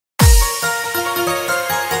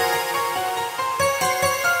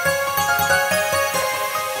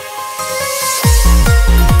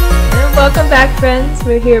Welcome back, friends.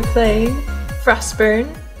 We're here playing Frostburn.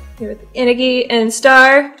 Here with Aniki and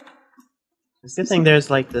Starr. It's a good thing there's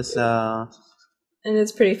like this and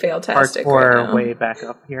it's pretty fail-tastic hardcore right now. way back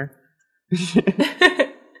up here.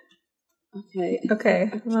 Okay,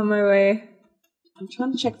 I'm on my way. I'm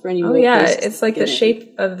trying to check for any more. Oh yeah, it's like the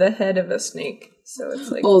shape of the head of a snake. So it's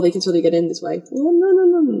like... Oh, they can totally get in this way.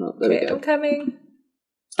 Oh, no. There we go. I'm coming.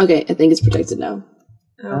 Okay, I think it's protected now.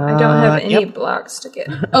 Oh, I don't have any blocks to get.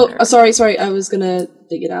 Oh, sorry. I was gonna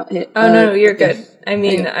dig it out here. Oh, no, you're good. I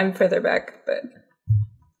mean, I'm further back, but...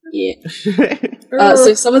 Yeah.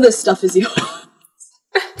 So some of this stuff is yours.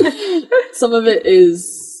 Some of it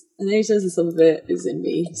is... And then he says that some of it is in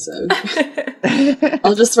me, so...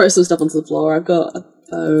 I'll just throw some stuff onto the floor. I've got a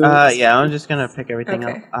bow. Yeah, I'm just gonna pick everything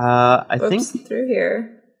up. I think... through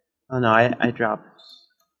here. Oh no, I dropped...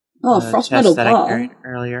 Oh, frost metal that bar. I carried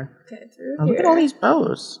earlier. Okay, through here. Look at all these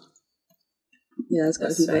bows. Yeah, that's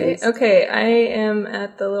got some bows. Okay, I am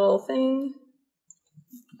at the little thing.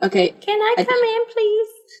 Okay. Can I come in, please?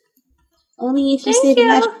 Only if you say the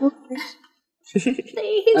magic word.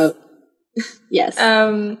 Please. Oh. Yes.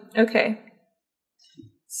 Okay.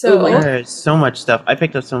 So there's so much stuff. I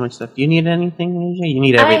picked up so much stuff. Do you need anything, AJ? You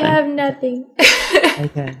need everything. I have nothing.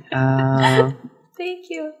 Okay.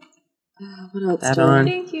 Thank you. What else?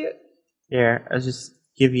 Thank you. Here, I'll just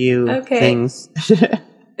give you things.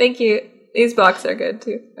 Thank you. These blocks are good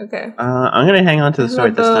too. Okay. I'm gonna hang on to the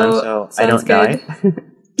sword this time so I don't die.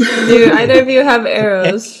 Do either of you have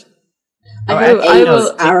arrows? I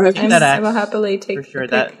will happily take for sure.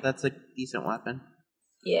 That's a decent weapon.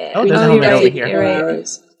 Yeah. Oh, there's a helmet over here.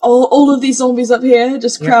 Arrows. All of these zombies up here,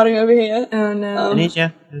 just crowding over here. Oh no.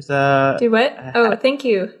 Anisha, there's a... Do what? Oh, thank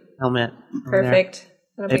you. Helmet. Perfect.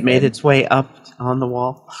 It made its way up on the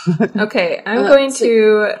wall. Okay, I'm going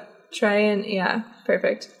to try and... Yeah,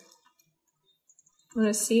 perfect. I'm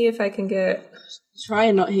going to see if I can get... Try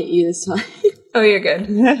and not hit you this time. Oh, you're good.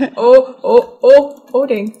 Oh,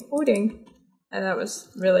 dang. And that was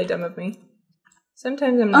really dumb of me.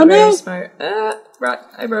 Sometimes I'm not very smart.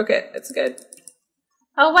 I broke it. It's good.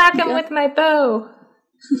 I'll whack him with my bow.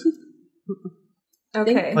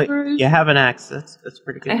 Okay. Wait, you have an axe. That's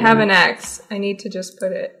pretty good. I have an axe. I need to just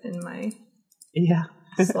put it in my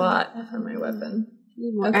slot for my weapon.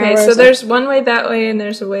 Okay, so there's one way that way and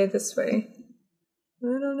there's a way this way. I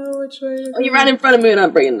don't know which way. Oh, you ran in front of me and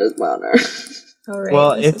I'm bringing this banner. Right,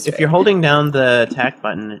 well, if you're holding down the attack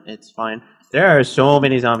button, it's fine. There are so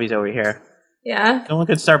many zombies over here. Yeah? Someone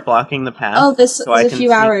could start blocking the path. Oh, there's a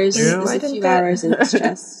few arrows. There's a few arrows in this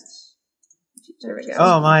chest. There we go.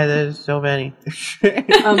 Oh my, there's so many.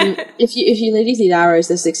 If you ladies need arrows,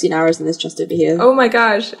 there's 16 arrows in this chest over here. Oh my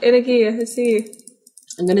gosh, Aniki, I see.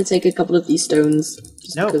 I'm gonna take a couple of these stones.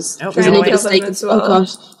 Because trying to kill them as well. Oh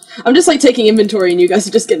gosh. I'm just like taking inventory and you guys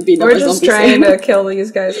are just getting beaten up by zombies. We're just trying to kill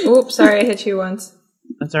these guys. Oops, sorry, I hit you once.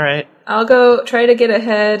 That's alright. I'll go try to get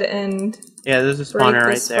ahead and... Yeah, there's a spawner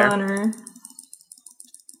right there.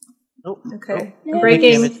 Oh, okay. Oh.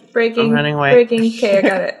 Breaking. I'm running away. Breaking. Okay, I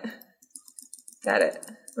got it. Got it.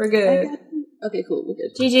 We're good. Okay, cool, we're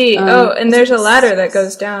good. GG. And there's a ladder that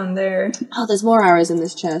goes down there. Oh, there's more arrows in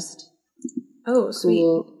this chest. Oh, sweet.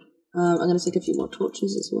 Cool. I'm gonna take a few more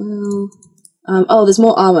torches as well. There's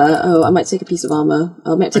more armor. Oh, I might take a piece of armor.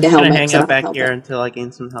 I might take a helmet. I'm just gonna hang out back here until I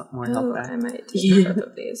gain some more health back. I might take both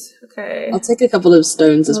of these. Okay. I'll take a couple of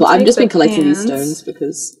stones as well. I've just been collecting these stones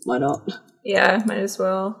because why not? Yeah, might as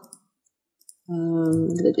well. I'm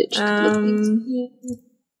gonna ditch a couple of things.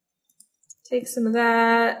 Take some of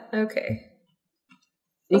that. Okay.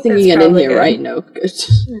 You think you get in here, right? No, good.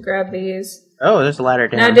 I'm gonna grab these. Oh, there's a ladder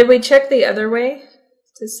down. Now, did we check the other way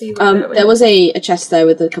to see what there was a chest there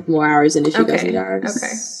with a couple more arrows in if you guys need arrows.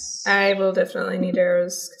 Okay. I will definitely need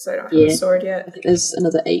arrows because I don't have a sword yet. I think there's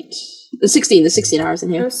another 8. There's 16 arrows in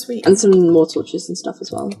here. Oh, sweet. And some more torches and stuff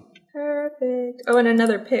as well. Perfect. Oh, and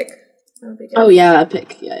another pick. That'll be good. Oh, yeah, a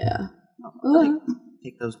pick. Yeah.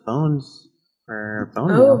 Take those bones for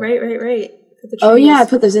bone meal. Right. Oh, yeah, I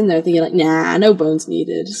put those in there thinking like, nah, no bones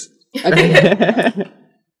needed. Okay.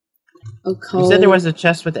 Oh, cool. You said there was a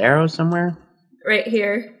chest with arrows somewhere? Right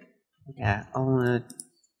here. Yeah,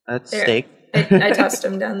 that's steak. I tossed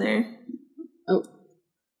them down there. Oh,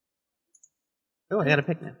 I got a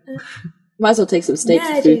pick now. Might as well take some steak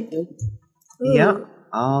for food. Yeah,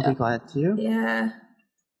 I'll be glad to. Yeah.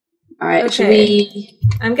 Alright, should we...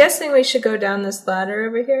 I'm guessing we should go down this ladder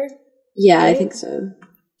over here. Yeah, right? I think so.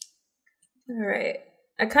 Alright.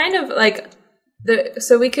 I kind of like...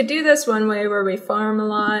 So we could do this one way where we farm a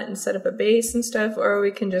lot and set up a base and stuff, or we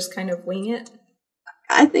can just kind of wing it.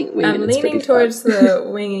 I think I'm leaning towards the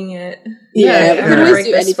winging it. Yeah, we can always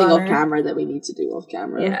do anything off camera that we need to do off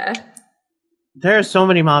camera. Yeah. There are so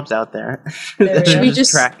many mobs out there. Should we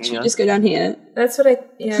just tracking us. just go down here? That's what I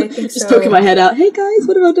think just so. poking my head out. Hey guys,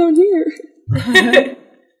 what about down here?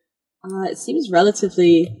 It seems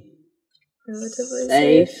relatively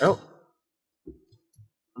safe. Oh.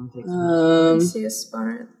 I see a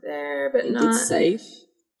spawner there, but not... It's safe.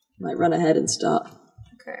 Might run ahead and start.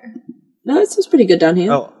 Okay. No, it seems pretty good down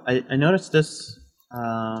here. Oh, I noticed this,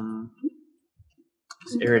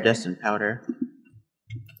 iridescent powder.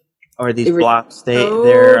 Or these blocks.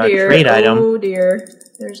 They're a trade item. Oh dear.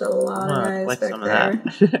 There's a lot of guys collect back some there.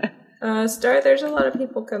 of that. Star, there's a lot of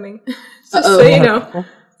people coming. Just so you know.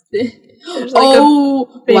 There's like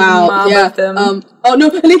a big mob of them. Oh no,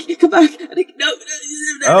 Aniki, come back! Aniki, no.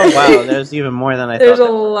 Oh wow, there's even more than I There's thought.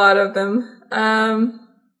 a lot of them.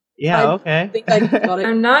 Yeah, okay. I think I got it.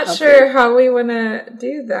 I'm not sure how we want to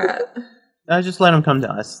do that. Just let them come to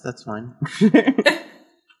us. That's fine.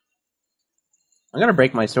 I'm gonna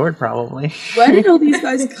break my sword, probably. Where did all these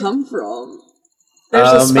guys come from? There's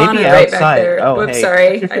a spawner maybe right outside. back there. Oh, Oops, hey.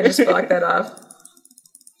 sorry. I just blocked that off.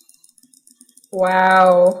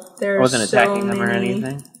 Wow. There's I wasn't attacking so them or many.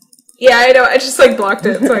 anything. Yeah, I know. I just blocked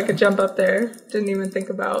it so I could jump up there. Didn't even think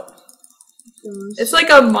about. It's like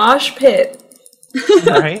a mosh pit.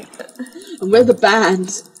 Right? And we're the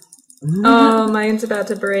band. Oh, mine's about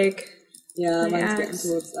to break. Yeah, My mine's getting axe.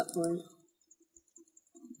 towards that point.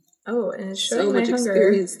 Oh, and it's showing So my much hunger.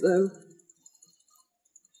 experience, though.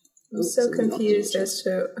 I'm so confused as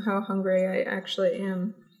to how hungry I actually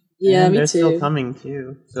am. Yeah, and me they're too. still coming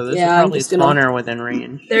too. So this is Yeah, I'm probably a just gonna- spawner within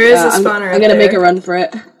range. There is a spawner. I'm gonna make a run for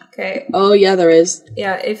it. Okay. Oh yeah, there is.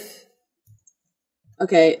 Yeah, if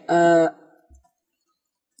Okay, I'll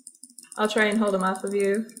try and hold him off of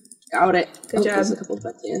you. got it. Good job. There's a couple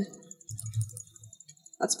back here.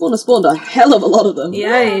 That spawner spawned a hell of a lot of them.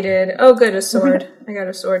 Yeah, he did. Oh, good, a sword. I got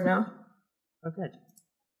a sword now. Oh, good.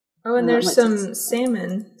 Oh, and That there's might some take-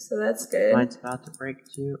 salmon, so that's good. Mine's about to break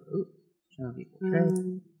too. Ooh, some people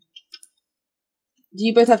trade. Do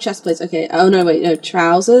you both have chest plates? Okay. Oh no, wait, no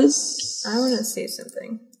trousers. I want to see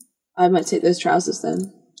something. I might take those trousers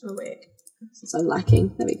then, Oh, wait. since I'm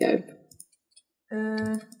lacking. There we go.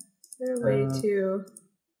 Is there a way to...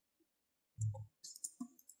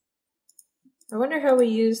 I wonder how we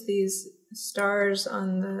use these stars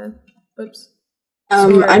on the... Oops.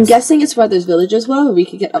 I'm Swords. guessing it's where those villagers were, where we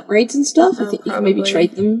could get upgrades and stuff. I Oh, think you can maybe probably.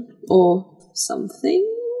 trade them or something.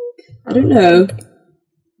 I don't know.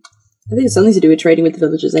 I think it's something to do with trading with the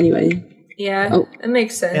villagers anyway. Yeah, Oh. it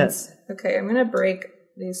makes sense. Okay, I'm gonna break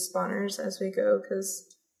these spawners as we go, because...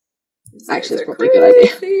 Actually, it's probably a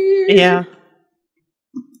good idea. Yeah.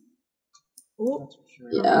 Ooh,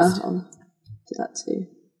 Yeah, I'll do that too.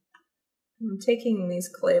 I'm taking these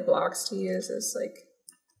clay blocks to use as,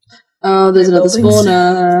 Oh, there's My another buildings.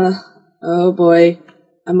 spawner. Oh boy.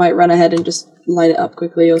 I might run ahead and just light it up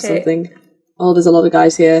quickly or Okay. something. Oh, there's a lot of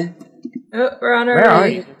guys here. Oh, we're on our Where are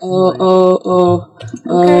way. you? Oh.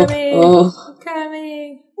 I'm coming. Oh. I'm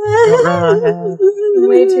coming. Don't run ahead. I'm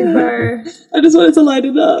way too far. I just wanted to light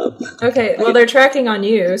it up. Okay, well, they're tracking on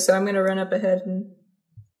you, so I'm gonna run up ahead and...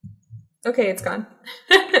 Okay, it's gone.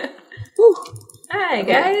 Whew. Hi,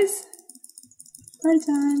 guys. Party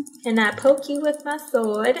time. Can I poke you with my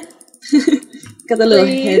sword? Got the little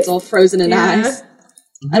Please? heads all frozen in Yeah. ice.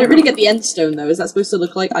 I don't really get the end stone though. Is that supposed to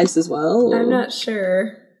look like ice as well? Or? I'm not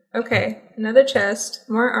sure. Okay, another chest,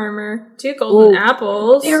 more armor, 2 golden Ooh.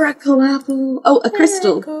 apples. Miracle apple. Oh, a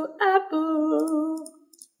crystal. Miracle apple.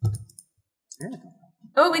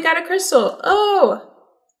 Oh, we got a crystal. Oh,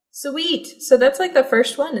 sweet. So that's like the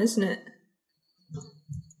first one, isn't it?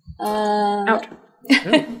 Out.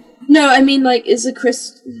 No, I mean like, is a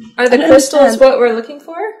crystal? Are the crystals what we're looking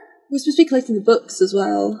for? We're supposed to be collecting the books as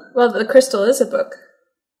well. Well, the crystal is a book.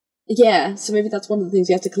 Yeah, so maybe that's one of the things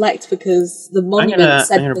you have to collect because the I'm monument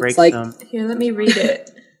said gonna things break like some. Here, let me read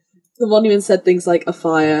it. the monument said things like a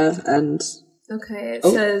fire and Okay,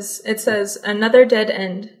 Oh. it says another dead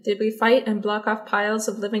end. Did we fight and block off piles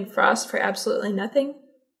of living frost for absolutely nothing?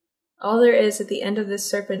 All there is at the end of this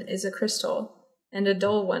serpent is a crystal, and a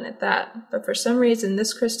dull one at that. But for some reason,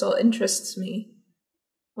 this crystal interests me.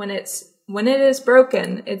 When it is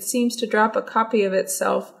broken, it seems to drop a copy of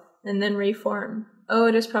itself and then reform. Oh,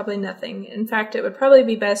 it is probably nothing. In fact, it would probably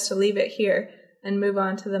be best to leave it here and move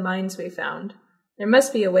on to the mines we found. There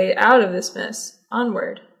must be a way out of this mess.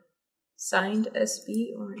 Onward. Signed, SB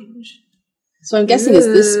Orange. so I'm guessing it's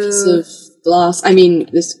this piece of glass. I mean,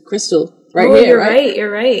 this crystal right Oh, here. you're right? right.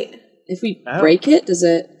 You're right. If we Oh. break it, does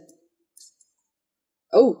it?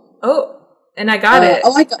 Oh, Oh, and I got it.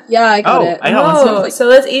 Oh, I got it. I got one too. So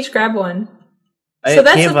let's each grab one. So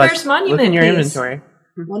that's Gave the us- first monument Look in your piece. inventory.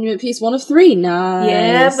 Monument piece 1 of 3. Nice.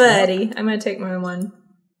 Yeah, buddy. I'm gonna take more than one.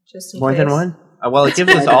 Just in More case. than one? Well, it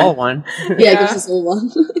gives us all one. Yeah, it gives us all one.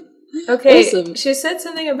 Okay, Awesome. she said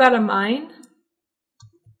something about a mine.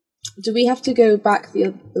 Do we have to go back the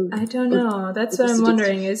other... I don't know. That's what I'm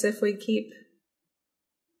wondering, is if we keep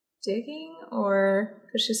digging, or...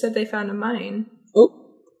 Because she said they found a mine.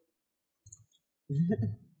 Oh.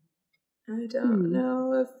 I don't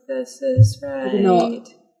know if this is right. Maybe not.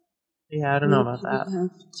 Yeah, I don't know about that. We have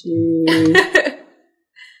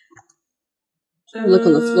to... look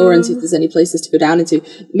on the floor and see if there's any places to go down into.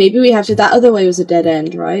 Maybe we have to... That other way was a dead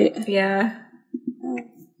end, right? Yeah.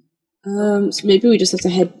 So maybe we just have to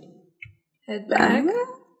head back?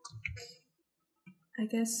 I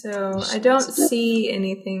guess so. I don't see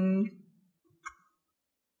anything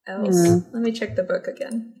else. Yeah. Let me check the book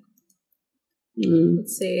again.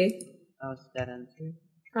 Let's see. Oh, it's dead end too.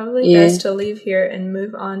 Probably best to leave here and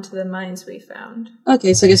move on to the mines we found.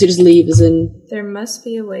 Okay, so I guess you just leave as in... There must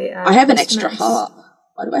be a way out. I have an extra heart.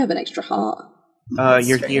 Why do I have an extra heart?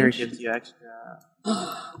 Your gear gives you extra...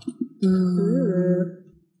 Ooh.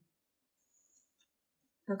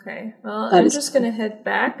 Okay, well, I'm just going to head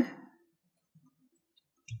back.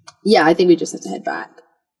 Yeah, I think we just have to head back.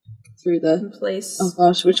 Through the... place. Oh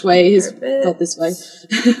gosh, which way is... Not this way.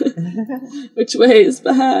 Which way is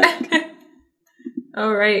back?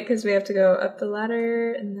 Oh, right, because we have to go up the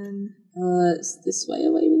ladder, and then... Is this way a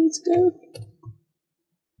way we need to go?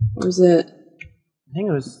 Or is it... I think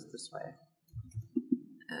it was this way.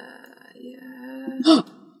 Yeah.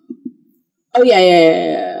 Oh,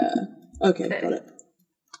 yeah. Okay, got it.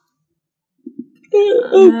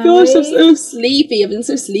 Oh gosh, I'm so sleepy. I've been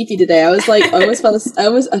so sleepy today. I was like, I fell asleep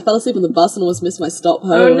on the bus and almost missed my stop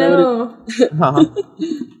home. Oh no.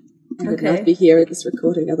 I would not be here at this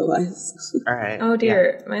recording otherwise. Alright. Oh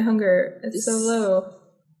dear, my hunger is so low.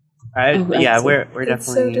 Alright, we're it's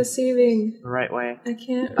definitely so deceiving. the right way. I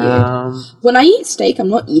can't read. When I eat steak, I'm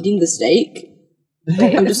not eating the steak.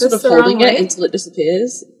 Wait, I'm just sort of holding it until it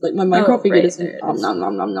disappears. Like my Minecraft figure doesn't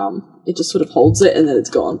nom. It just sort of holds it and then it's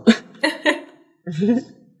gone. Okay.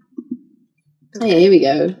 Hey, here we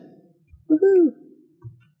go. Woohoo!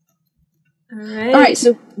 Alright,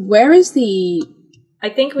 so where is the... I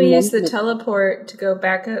think we use the teleport to go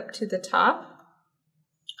back up to the top.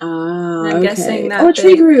 I'm guessing that a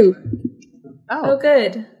tree grew! Oh,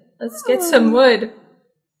 good. Let's get some wood.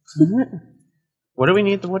 What do we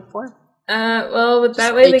need the wood for? Well,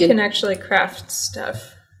 that way we can actually craft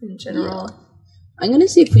stuff in general. Yeah. I'm gonna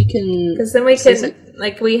see if we can... Because then we can,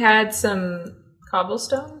 like, we had some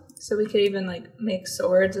cobblestone, so we could even, like, make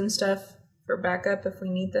swords and stuff for backup if we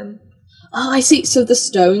need them. Oh, I see. So the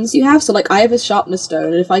stones you have, so, like, I have a sharpness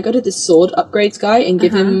stone, and if I go to this sword upgrades guy and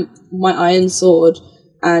give him my iron sword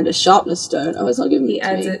and a sharpness stone... Oh, it's not giving he it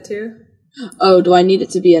to me. He adds it too? Oh, do I need it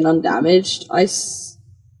to be an undamaged? I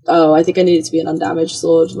think I need it to be an undamaged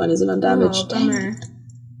sword. Mine is an undamaged. Oh, bummer.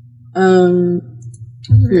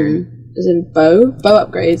 Is it bow? Bow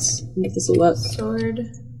upgrades. I think this will work. Sword.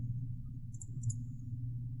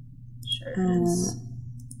 Sharpness.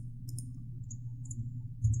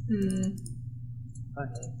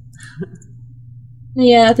 Okay.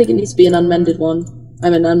 Yeah, I think it needs to be an unmended one.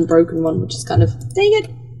 I'm an unbroken one, which is kind of... Dang it!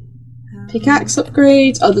 Pickaxe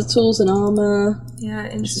upgrades, other tools and armor. Yeah,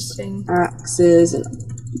 interesting. Axes and...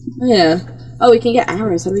 Oh, yeah. Oh, we can get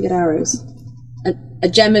arrows. How do we get arrows? A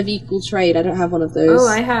gem of equal trade. I don't have one of those. Oh,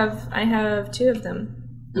 I have 2 of them.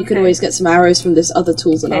 You can always get some arrows from this other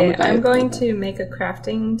tools and armor guy. I'm going to make a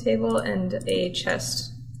crafting table and a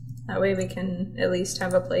chest. That way we can at least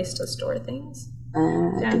have a place to store things.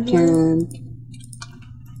 Down here.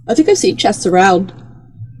 I think I've seen chests around.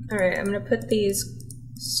 Alright, I'm gonna put these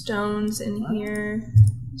stones in here.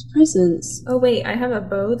 It's presents. Oh wait, I have a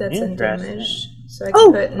bow that's undamaged. So I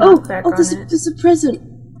can put knockback on it. There's a present.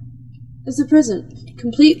 There's a present.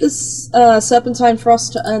 Complete this serpentine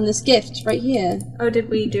frost to earn this gift right here. Oh, did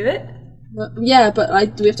we do it? Yeah,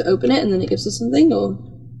 but do we have to open it and then it gives us something, or?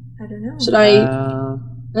 I don't know. Should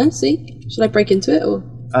I... see? Should I break into it, or?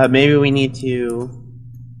 Maybe we need to...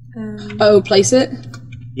 place it?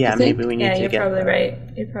 Yeah, maybe we need to get... Yeah, you're probably right.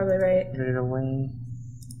 You're probably right. Put it away.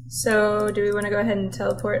 So, do we want to go ahead and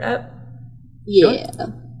teleport up? Yeah.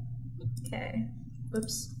 Okay.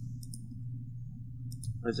 Whoops.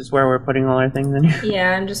 Is this where we're putting all our things in here?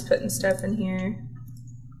 Yeah, I'm just putting stuff in here.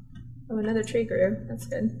 Oh, another tree grew. That's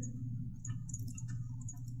good.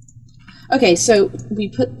 Okay, so we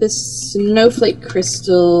put this snowflake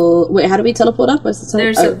crystal... Wait, how do we teleport up? Where's the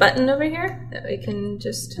There's a button over here that we can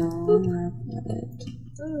just...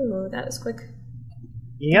 Ooh, that was quick.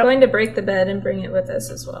 Yep. I'm going to break the bed and bring it with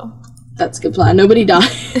us as well. That's a good plan. Nobody die.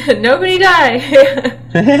 Nobody die!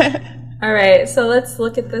 Alright, so let's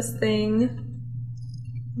look at this thing.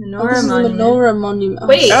 Menorah Monument. Menorah Monument.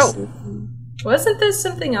 Wait! Oh. Wasn't this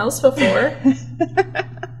something else before?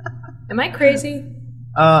 Am I crazy?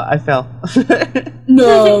 I fell.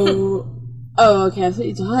 No. Oh, okay. I thought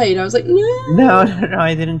you died. I was like, no. No,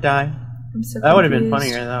 I didn't die. I'm so That would have been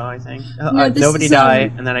confused. funnier, though. I think No, nobody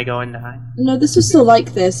die, and then I go and die. No, this was still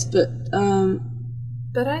like this, but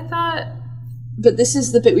But I thought... But this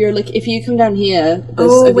is the bit where you're like, if you come down here...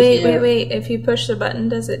 Oh, wait. If you push the button,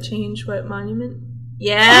 does it change what monument?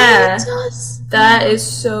 Yeah! Oh, it does! That is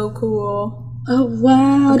so cool. Oh,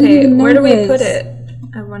 wow. Okay, where do we put it?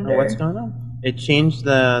 I wonder. Oh, what's going on? It changed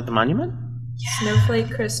the monument?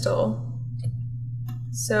 Snowflake crystal.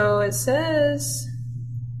 So it says...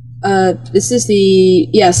 This is the...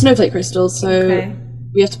 Yeah, snowflake crystal, so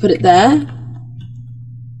we have to put it there.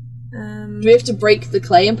 Do we have to break the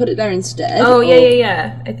clay and put it there instead? Oh,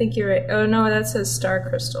 yeah. I think you're right. Oh, no, that says star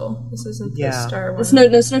crystal. This isn't the star one.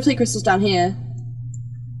 No, snowflake crystal's down here.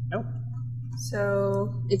 Nope.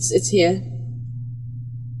 So... It's here.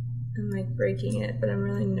 I'm, like, breaking it, but I'm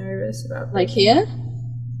really nervous about Like here?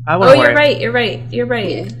 Oh, you're right. You're right.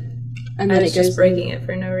 Yeah. And then I was it goes just breaking it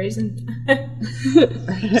for no reason.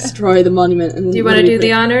 Destroy the monument. And do you want to do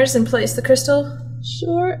the honors and place the crystal?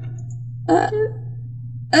 Sure.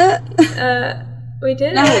 We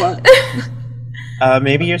did? Now what?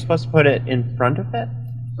 Maybe you're supposed to put it in front of it?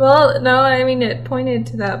 Well, no, I mean, it pointed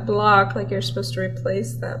to that block, like you're supposed to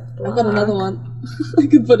replace that block. I've got another one. I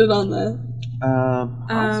could put it on there.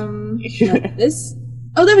 Like this?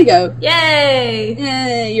 Oh, there we go. Yay!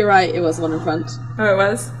 Yay, you're right. It was the one in front. Oh, it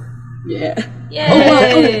was? Yeah.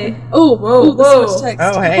 Yay! Oh, whoa. There's so much text.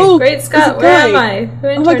 Oh, hey. Oh, Great Scott, there's a where am guy. I? Who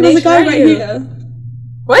Oh my god, there's a guy are right you? here.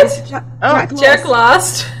 What? Jack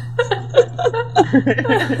lost.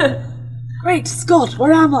 Great Scott,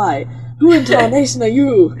 where am I? Who in tarnation are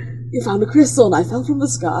you? You found a crystal and I fell from the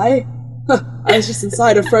sky. I was just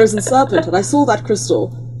inside a frozen serpent and I saw that crystal.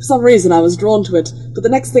 For some reason I was drawn to it, but the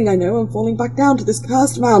next thing I know I'm falling back down to this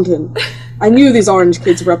cursed mountain. I knew these orange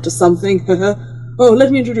kids were up to something. Oh,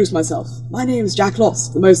 let me introduce myself. My name's Jack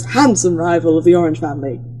Lost, the most handsome rival of the Orange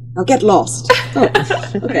family. Now get lost. Oh,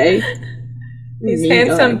 okay. He's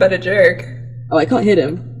handsome but a jerk. Oh, I can't hit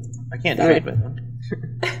him. I can't trade with him.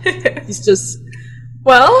 He's just...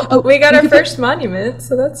 Well, we got our first monument,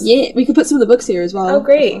 so that's... Yeah, we could put some of the books here as well. Oh,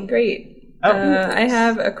 great. Oh. I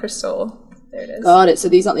have a crystal. There it is. Got it, so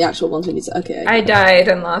these aren't the actual ones we need to... Okay. I died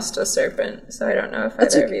and lost a serpent, so I don't know if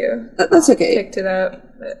either of you That's okay. picked it up,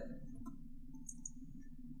 but...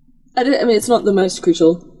 I mean, it's not the most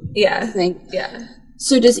crucial thing. Yeah.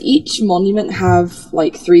 So does each monument have,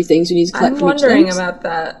 like, 3 things we need to collect I'm from each wondering thing? about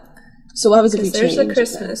that. So what happens if we There's change a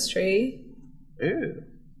Christmas tree. Ooh.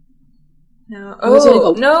 No. it's only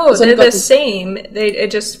Oh, got- no, it's only they're got the this- same. It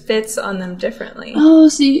just fits on them differently. Oh,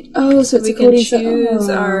 see. Oh, so it's we can according choose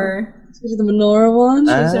to... our... Choose the menorah one?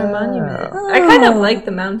 Choose our monument. I kind of like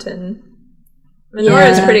the mountain.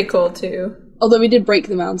 Menorah is pretty cool, too. Although we did break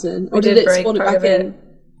the mountain. Or We did did it break spawn it part back of it. in?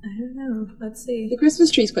 I don't know. Let's see. The Christmas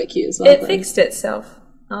tree's quite cute as well. It fixed itself.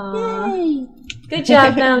 Aww. Yay! Good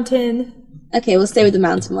job, mountain. Okay, we'll stay with the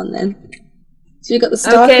mountain one then. So we've got the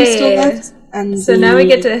star crystal left, and so now we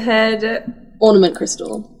get to head... ornament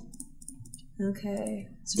crystal. Okay.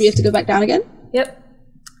 So do we have to go back down again? Yep.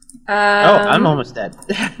 I'm almost dead.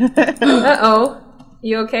 Uh-oh.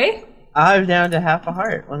 You okay? I'm down to half a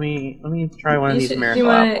heart. Let me try one of these miracle you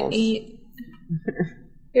wanna apples. Eat...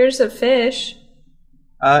 Here's a fish.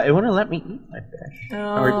 It wouldn't let me eat my fish.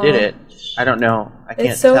 Oh. Or did it? I don't know. I can't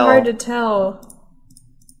It's so tell. hard to tell.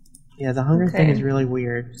 Yeah, the hunger thing Okay. is really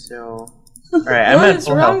weird, so... Alright, I'm What at is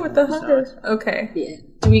full wrong health, with the so hunger? it's- Okay. Yeah.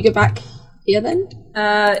 Do we go back here then?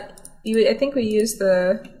 I think we use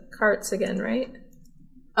the carts again, right?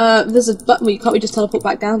 There's a button where can't we just teleport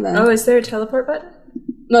back down there? Oh, is there a teleport button?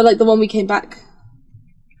 No, like the one we came back.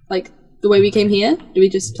 Like the way we came here. Do we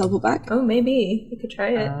just teleport back? Oh, maybe. You could try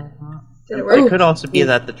it. Did it It work? could also be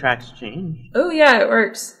that the tracks changed. Oh, yeah, it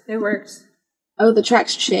works. It works. Oh, the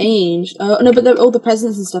tracks changed. Oh no, but all the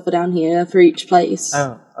presents and stuff are down here for each place.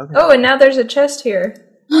 Oh, okay. Oh, and now there's a chest here.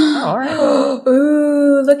 Oh, alright.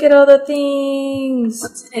 Ooh, look at all the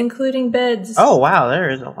things, including beds. Oh, wow, there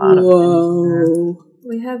is a lot of Whoa.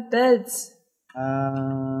 We have beds.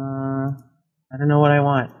 I don't know what I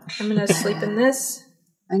want. I'm gonna sleep in this.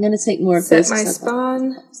 I'm gonna take more of Set this. my 'cause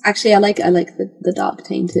spawn. Actually, I like the dark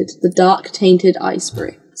tainted ice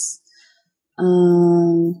bricks.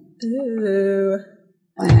 Ooh.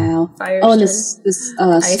 Wow. Fire Oh, and stone. this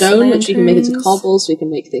Ice stone, which you can make into lanterns. cobbles, so we can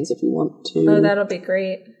make things if we want to. Oh, that'll be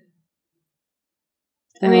great.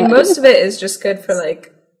 I mean, most of it is just good for,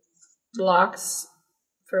 like, blocks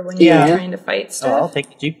for when you're trying to fight stuff. Oh, I'll take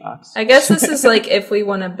the Jeep box. I guess this is, like, if we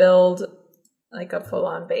want to build, like, a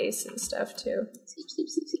full-on base and stuff, too. Sleep.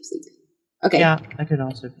 Okay. Yeah, that could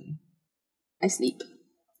also be. I sleep.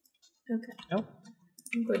 Okay. Nope.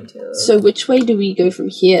 I'm going to... So which way do we go from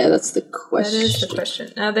here? That's the question. That is the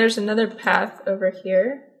question. Now, there's another path over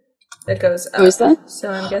here that goes up. Oh, is that? So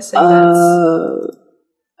I'm guessing that's... Oh,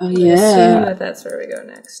 I yeah. assume that that's where we go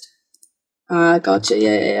next. Gotcha.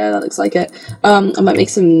 Yeah, that looks like it. I might make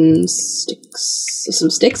some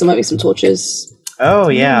sticks. I might make some torches. Oh,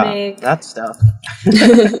 yeah. That stuff.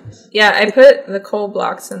 Yeah, I put the coal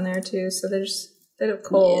blocks in there, too, so there's a bit of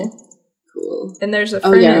coal. Yeah. Cool. And there's a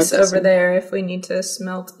furnace over there if we need to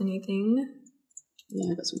smelt anything.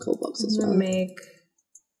 Yeah, I got some coal blocks as well. Make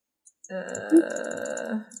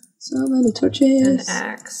so many torches. an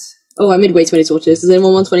axe. Oh, I made way too many torches. Does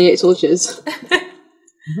anyone want 28 torches?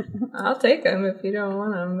 I'll take them if you don't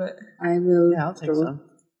want them, but I will. Yeah, I'll take some.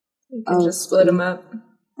 you can just split them up.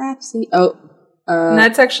 And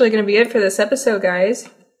that's actually going to be it for this episode, guys.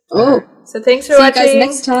 Oh. So thanks for See watching. you guys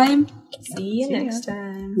next time. See you next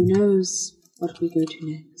time. Who knows what we go to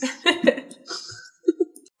next?